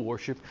faithful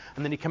worship,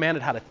 and then he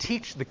commanded how to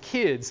teach the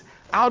kids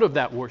out of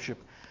that worship.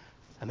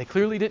 And they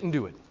clearly didn't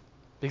do it.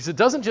 Because it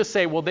doesn't just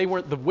say, well, they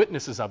weren't the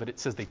witnesses of it. It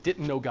says they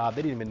didn't know God.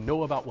 They didn't even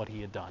know about what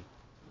he had done.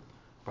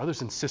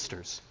 Brothers and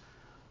sisters,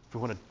 if we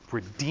want to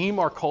redeem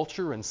our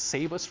culture and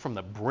save us from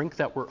the brink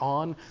that we're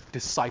on,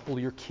 disciple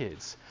your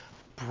kids.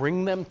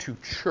 Bring them to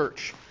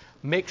church.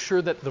 Make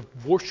sure that the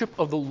worship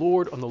of the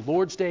Lord on the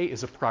Lord's Day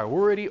is a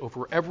priority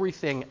over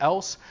everything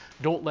else.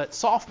 Don't let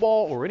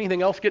softball or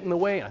anything else get in the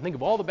way. And I think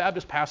of all the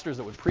Baptist pastors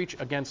that would preach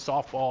against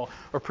softball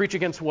or preach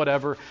against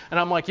whatever. And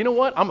I'm like, you know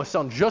what? I'm going to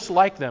sound just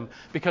like them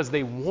because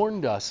they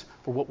warned us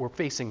for what we're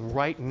facing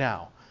right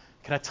now.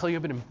 Can I tell you,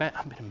 I've been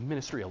in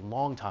ministry a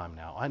long time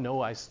now. I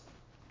know I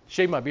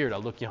shave my beard, I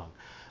look young.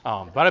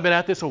 But I've been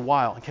at this a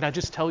while. And can I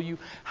just tell you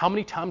how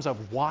many times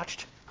I've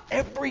watched?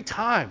 Every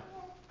time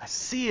I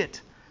see it.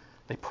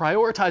 They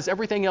prioritize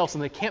everything else,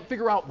 and they can't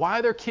figure out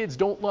why their kids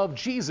don't love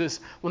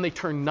Jesus when they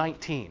turn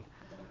 19.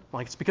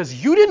 Like, it's because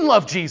you didn't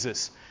love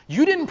Jesus.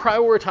 You didn't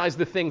prioritize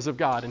the things of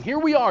God. And here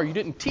we are. You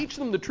didn't teach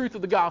them the truth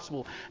of the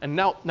gospel. And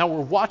now we're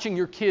watching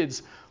your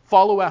kids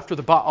follow after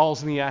the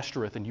Baals and the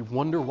Ashtoreth, and you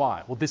wonder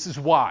why. Well, this is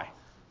why.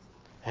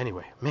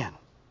 Anyway, man.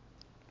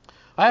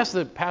 I asked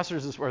the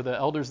pastors or the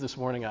elders this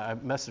morning, I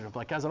messaged them,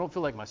 like, guys, I don't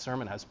feel like my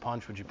sermon has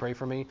punch. Would you pray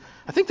for me?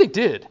 I think they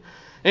did.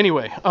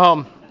 Anyway,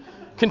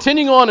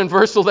 continuing on in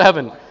verse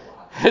 11,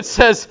 it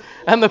says,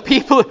 and the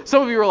people,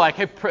 some of you are like,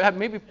 hey,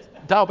 maybe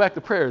dial back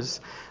the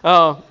prayers.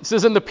 It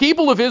says, and the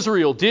people of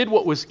Israel did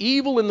what was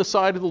evil in the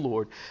sight of the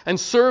Lord and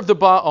served the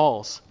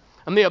Baals.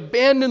 And they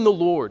abandoned the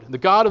Lord, the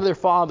God of their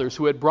fathers,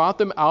 who had brought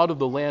them out of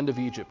the land of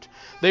Egypt.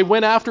 They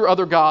went after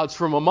other gods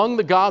from among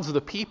the gods of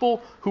the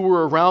people who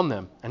were around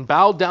them and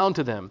bowed down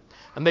to them.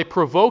 And they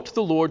provoked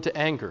the Lord to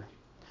anger.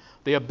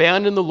 They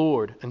abandoned the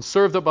Lord and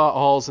served the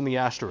Baals and the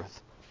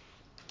Ashtoreth.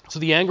 So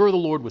the anger of the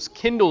Lord was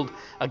kindled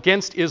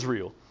against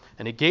Israel,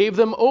 and he gave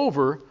them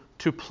over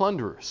to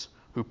plunderers,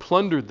 who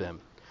plundered them.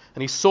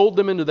 And he sold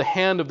them into the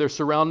hand of their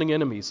surrounding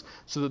enemies,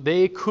 so that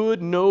they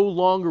could no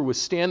longer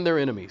withstand their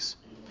enemies.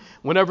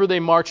 Whenever they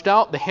marched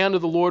out, the hand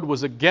of the Lord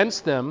was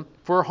against them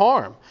for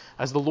harm,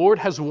 as the Lord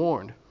has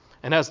warned,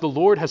 and as the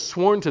Lord has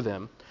sworn to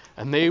them.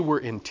 and they were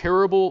in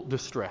terrible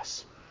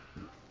distress.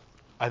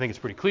 I think it's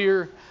pretty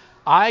clear.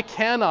 I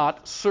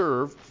cannot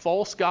serve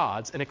false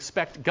gods and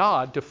expect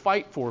God to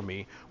fight for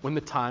me when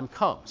the time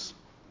comes.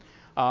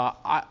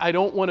 I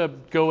don't want to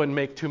go and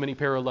make too many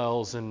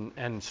parallels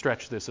and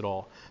stretch this at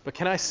all. But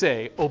can I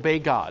say, obey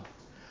God.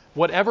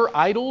 Whatever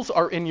idols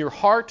are in your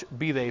heart,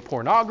 be they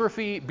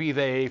pornography, be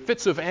they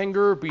fits of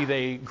anger, be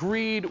they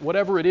greed,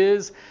 whatever it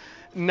is,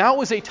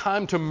 now is a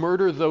time to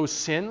murder those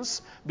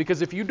sins,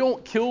 because if you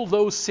don't kill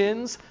those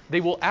sins, they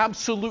will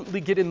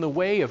absolutely get in the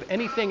way of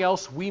anything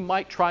else we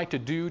might try to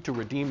do to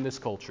redeem this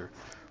culture.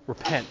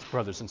 Repent,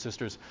 brothers and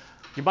sisters.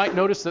 You might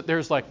notice that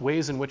there's like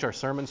ways in which our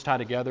sermons tie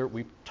together.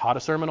 We taught a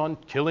sermon on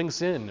killing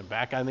sin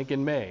back, I think,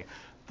 in May.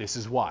 This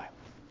is why.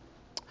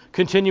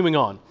 Continuing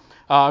on,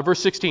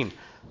 verse 16.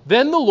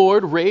 Then the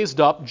Lord raised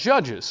up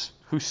judges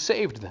who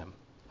saved them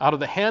out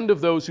of the hand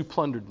of those who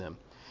plundered them.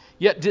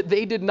 Yet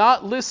they did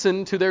not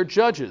listen to their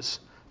judges,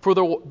 for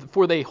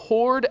they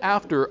whored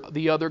after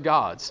the other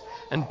gods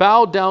and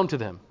bowed down to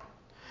them.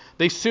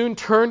 They soon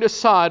turned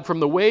aside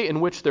from the way in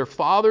which their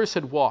fathers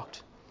had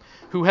walked,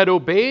 who had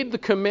obeyed the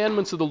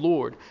commandments of the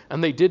Lord,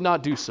 and they did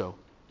not do so.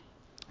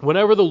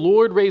 Whenever the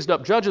Lord raised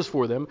up judges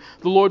for them,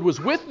 the Lord was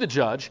with the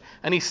judge,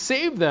 and he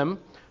saved them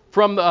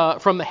from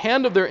the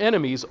hand of their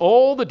enemies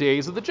all the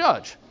days of the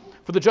judge.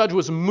 For the judge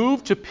was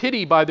moved to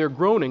pity by their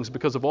groanings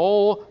because of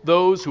all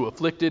those who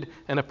afflicted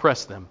and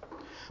oppressed them.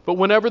 But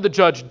whenever the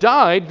judge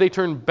died, they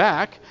turned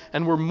back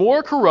and were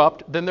more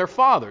corrupt than their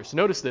fathers.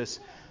 Notice this.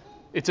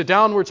 It's a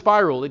downward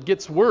spiral. It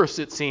gets worse,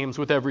 it seems,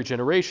 with every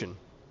generation.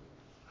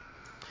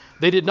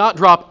 They did not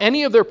drop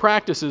any of their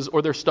practices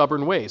or their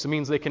stubborn ways. It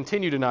means they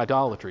continued in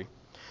idolatry.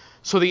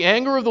 So the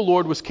anger of the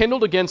Lord was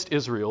kindled against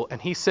Israel,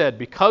 and he said,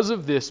 because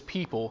this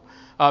people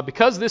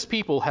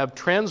have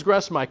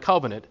transgressed my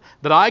covenant,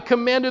 that I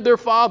commanded their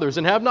fathers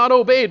and have not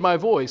obeyed my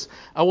voice,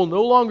 I will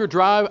no longer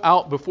drive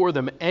out before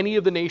them any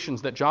of the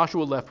nations that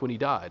Joshua left when he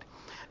died,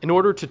 in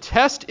order to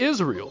test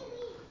Israel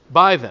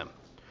by them,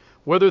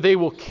 whether they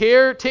will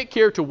take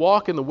care to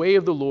walk in the way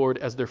of the Lord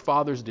as their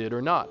fathers did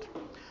or not.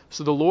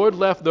 So the Lord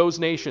left those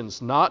nations,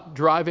 not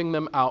driving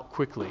them out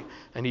quickly,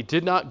 and he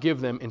did not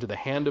give them into the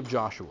hand of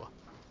Joshua.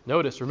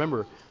 Notice,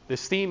 remember,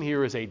 this theme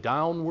here is a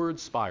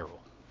downward spiral.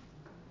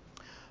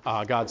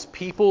 God's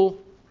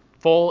people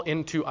fall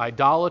into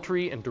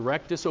idolatry and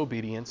direct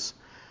disobedience.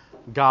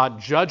 God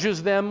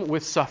judges them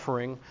with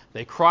suffering.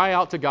 They cry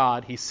out to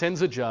God. He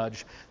sends a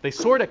judge. They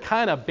sort of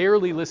kind of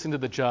barely listen to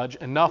the judge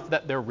enough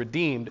that they're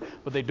redeemed,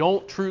 but they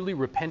don't truly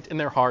repent in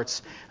their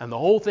hearts. And the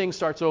whole thing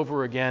starts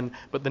over again,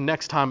 but the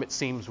next time it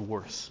seems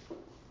worse.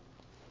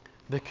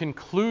 The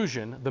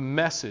conclusion, the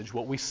message,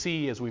 what we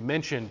see as we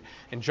mentioned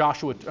in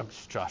Judges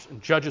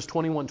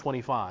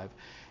 21:25,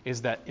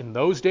 is that in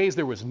those days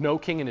there was no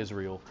king in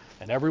Israel,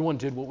 and everyone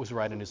did what was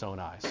right in his own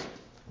eyes.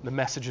 The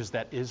message is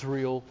that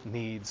Israel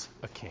needs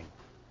a king.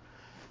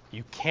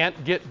 You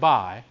can't get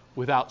by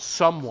without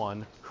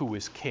someone who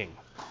is king.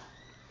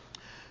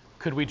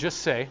 Could we just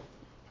say,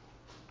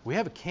 we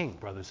have a king,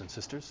 brothers and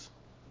sisters?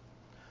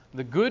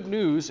 The good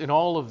news in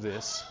all of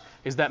this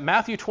is that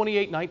Matthew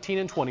 28:19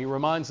 and 20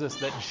 reminds us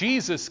that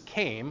Jesus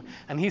came,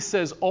 and he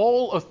says,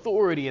 all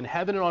authority in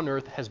heaven and on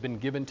earth has been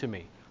given to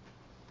me.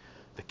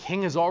 The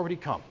king has already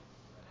come.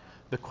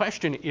 The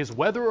question is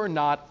whether or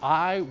not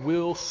I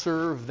will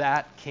serve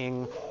that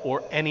king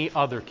or any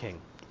other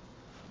king.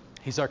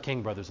 He's our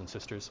king, brothers and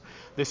sisters.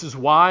 This is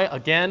why,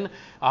 again,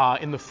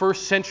 in the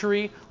first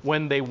century,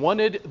 when they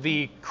wanted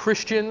the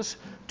Christians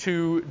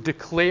to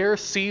declare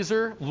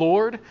Caesar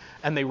Lord,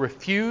 and they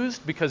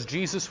refused because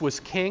Jesus was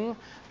king,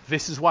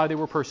 this is why they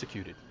were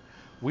persecuted.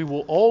 We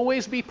will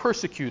always be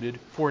persecuted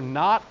for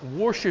not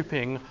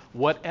worshiping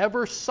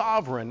whatever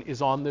sovereign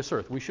is on this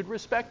earth. We should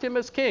respect him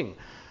as king.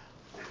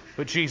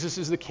 But Jesus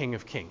is the King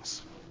of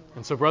Kings.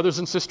 And so, brothers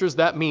and sisters,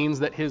 that means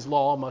that his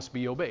law must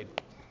be obeyed.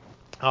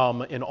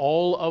 In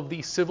all of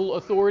the civil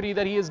authority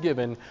that he has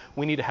given,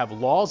 we need to have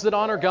laws that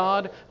honor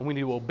God, and we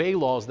need to obey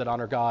laws that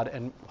honor God.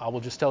 And I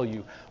will just tell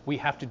you, we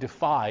have to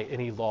defy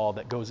any law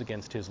that goes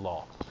against his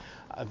law.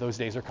 Those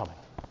days are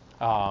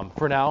coming.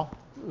 For now,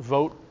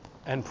 vote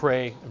and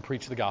pray and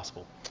preach the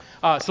gospel.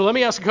 So let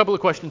me ask a couple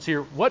of questions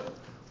here. What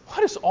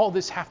does all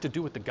this have to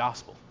do with the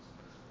gospel?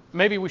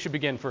 Maybe we should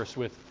begin first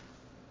with,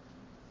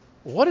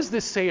 what does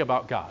this say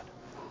about God?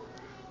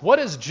 What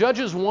does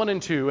Judges 1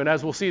 and 2, and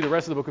as we'll see the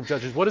rest of the book of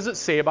Judges, what does it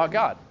say about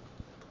God?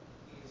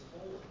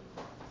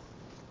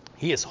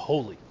 He is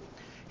holy.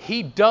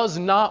 He does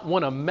not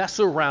want to mess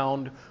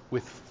around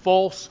with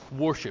false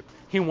worship.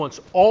 He wants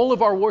all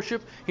of our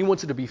worship. He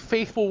wants it to be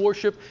faithful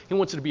worship. He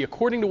wants it to be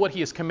according to what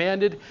he has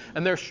commanded.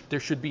 And there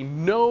should be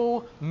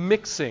no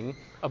mixing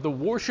of the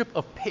worship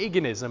of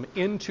paganism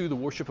into the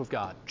worship of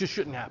God. Just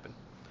shouldn't happen.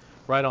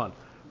 Right on.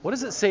 What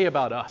does it say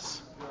about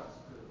us?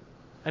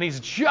 And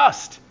he's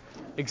just.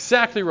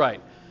 Exactly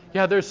right.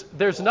 Yeah,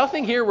 there's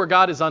nothing here where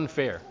God is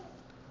unfair.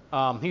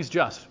 He's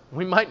just.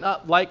 We might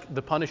not like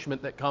the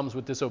punishment that comes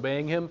with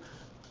disobeying him,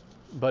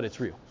 but it's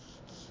real.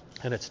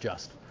 And it's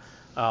just.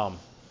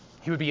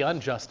 He would be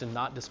unjust in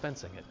not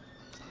dispensing it.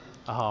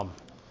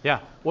 Yeah.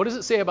 What does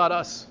it say about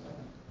us?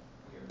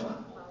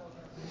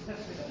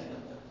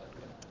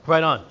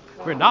 Right on.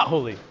 We're not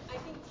holy. I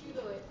think too,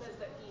 though, it says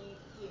that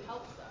he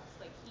helps us.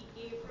 Like he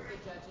gave the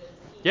judges.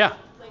 Yeah.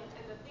 Like,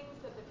 and the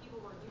things that the people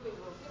were doing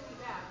were really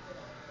bad for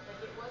them. Like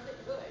it wasn't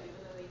good, even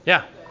though they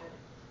Yeah. said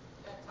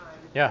good at times.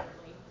 Yeah.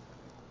 Apparently.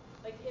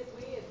 Like his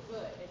way is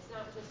good. It's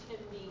not just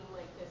him being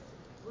like this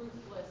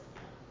ruthless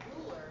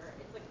ruler.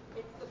 It's like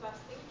it's the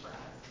best thing for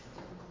us,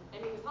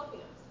 and he was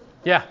helping us.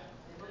 Yeah.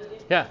 But we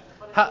didn't Yeah.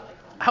 want to be like that.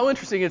 How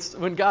interesting it's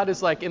when God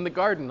is like in the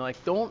garden,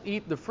 like, don't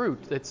eat the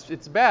fruit.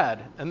 It's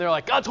bad. And they're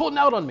like, God's holding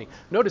out on me.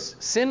 Notice,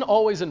 sin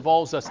always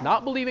involves us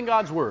not believing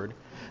God's word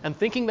and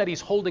thinking that he's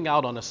holding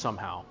out on us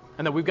somehow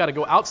and that we've got to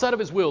go outside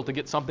of his will to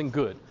get something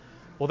good.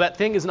 Well, that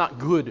thing is not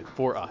good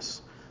for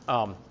us.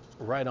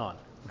 Right on.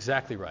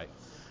 Exactly right.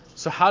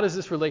 So how does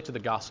this relate to the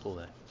gospel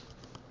then?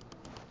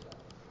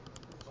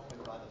 It's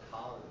only by the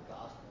power of the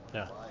gospel in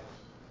Yeah. our lives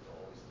is the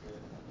Holy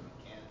Spirit that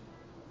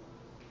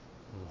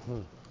we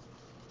can.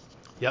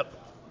 Yep.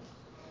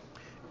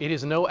 It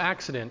is no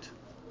accident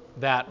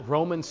that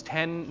Romans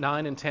 10,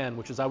 9, and 10,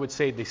 which is, I would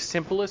say, the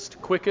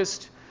simplest,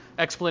 quickest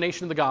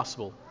explanation of the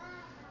gospel.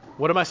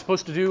 What am I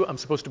supposed to do? I'm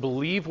supposed to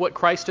believe what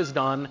Christ has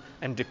done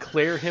and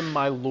declare him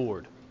my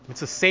Lord. It's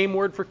the same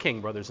word for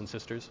king, brothers and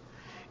sisters.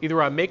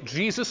 Either I make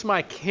Jesus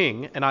my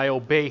king and I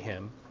obey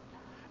him,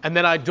 and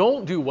then I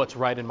don't do what's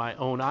right in my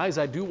own eyes.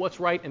 I do what's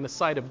right in the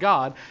sight of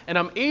God, and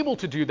I'm able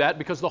to do that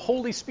because the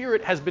Holy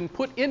Spirit has been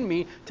put in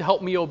me to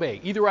help me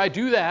obey. Either I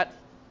do that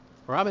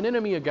or I'm an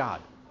enemy of God.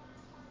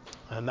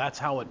 And that's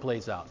how it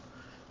plays out.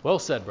 Well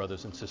said,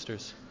 brothers and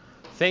sisters.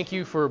 Thank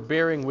you for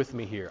bearing with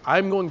me here.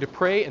 I'm going to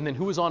pray, and then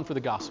who is on for the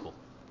gospel?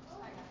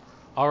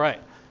 All right,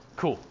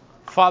 cool.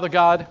 Father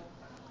God,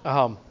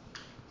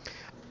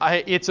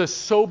 it's a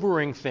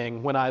sobering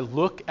thing when I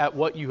look at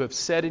what you have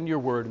said in your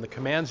word and the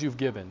commands you've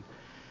given,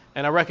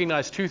 and I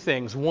recognize two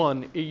things.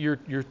 One,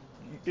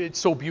 it's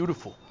so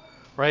beautiful,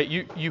 right?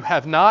 You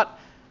have not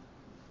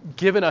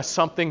given us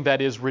something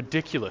that is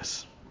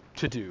ridiculous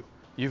to do.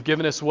 You've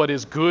given us what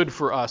is good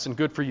for us and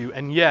good for you,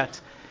 and yet,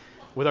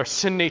 with our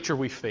sin nature,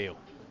 we fail.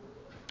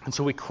 And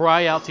so we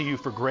cry out to you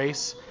for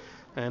grace,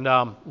 and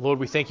Lord,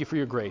 we thank you for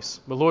your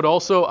grace. But Lord,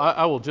 also,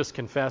 I will just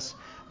confess,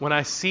 when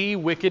I see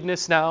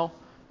wickedness now,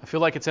 I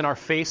feel like it's in our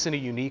face in a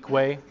unique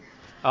way.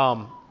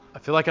 I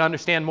feel like I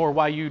understand more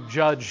why you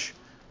judge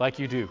like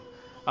you do.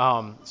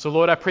 So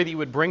Lord, I pray that you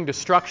would bring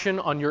destruction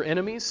on your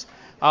enemies,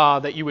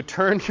 that you would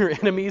turn your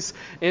enemies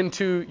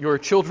into your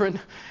children,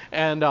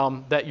 and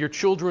that your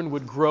children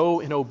would grow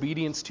in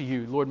obedience to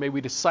you. Lord, may we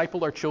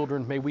disciple our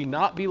children. May we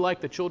not be like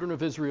the children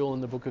of Israel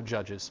in the book of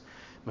Judges.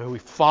 May we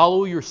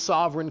follow your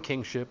sovereign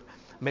kingship.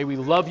 May we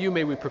love you.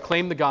 May we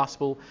proclaim the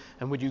gospel.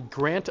 And would you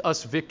grant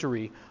us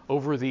victory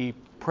over the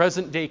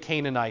present-day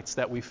Canaanites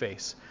that we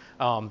face.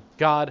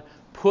 God,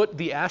 put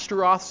the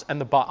Ashtaroths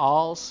and the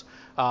Baals,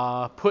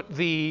 put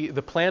the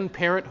Planned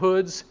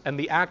Parenthoods and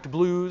the Act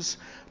Blues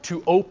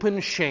to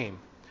open shame,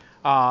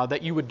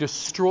 that you would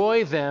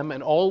destroy them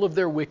and all of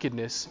their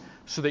wickedness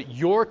so that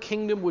your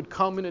kingdom would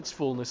come in its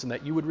fullness and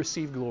that you would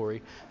receive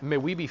glory. And may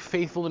we be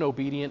faithful and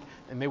obedient,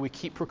 and may we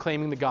keep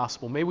proclaiming the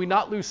gospel. May we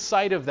not lose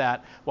sight of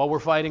that while we're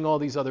fighting all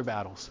these other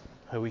battles.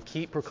 May we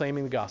keep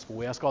proclaiming the gospel.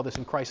 We ask all this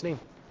in Christ's name.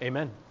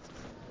 Amen.